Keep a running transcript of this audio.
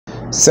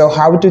So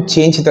how to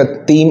change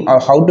the theme or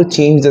how to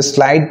change the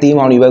slide theme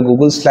on your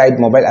Google Slide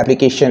mobile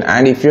application.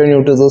 And if you're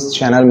new to this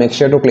channel, make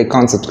sure to click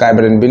on subscribe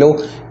button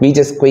below. We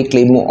just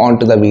quickly move on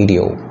to the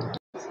video.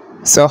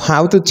 So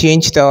how to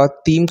change the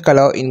theme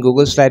color in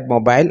Google Slide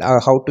mobile, or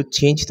how to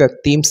change the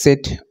theme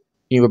set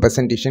in your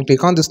presentation.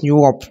 Click on this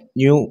new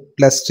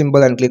plus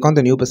symbol and click on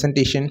the new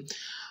presentation.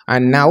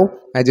 And now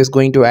I'm just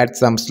going to add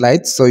some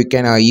slides so you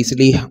can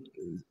easily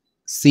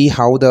see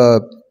how the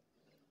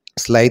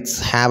slides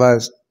have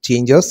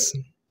changes.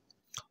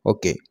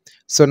 Okay,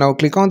 so now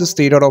click on the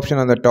three dot option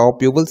on the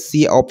top. You will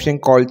see option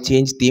called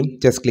change theme.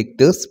 Just click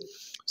this.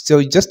 So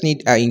you just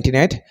need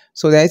internet.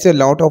 So there is a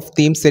lot of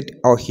themes set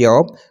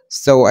here.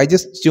 So I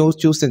just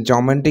choose a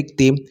geometric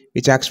theme,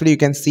 which actually you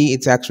can see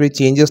it's actually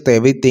changes to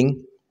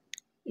everything.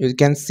 You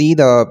can see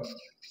the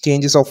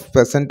changes of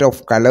percent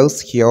of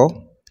colors here,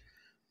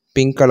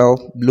 pink color,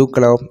 blue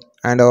color,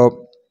 and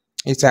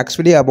it's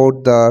actually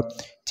about the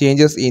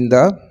changes in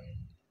the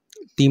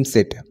theme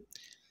set.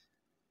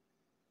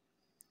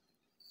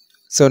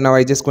 So now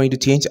I just going to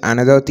change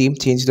another theme,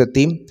 change the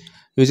theme.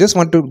 You just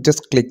want to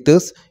just click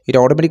this, it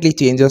automatically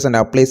changes and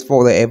applies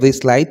for the every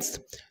slides.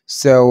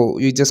 So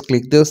you just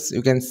click this,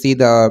 you can see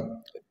the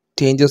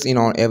changes in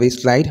on every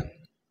slide.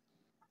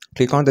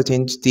 Click on the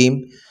change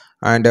theme,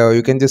 and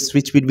you can just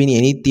switch between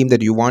any theme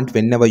that you want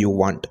whenever you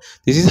want.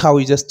 This is how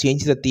you just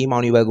change the theme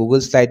on your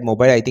Google Slide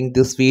mobile. I think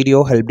this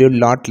video helped you a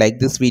lot. Like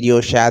this video,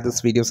 share this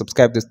video,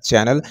 subscribe this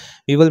channel.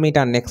 We will meet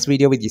on next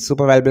video with the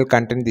super valuable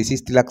content. This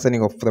is Tilak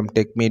signing off from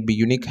Tech Made Be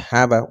Unique.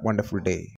 Have a wonderful day.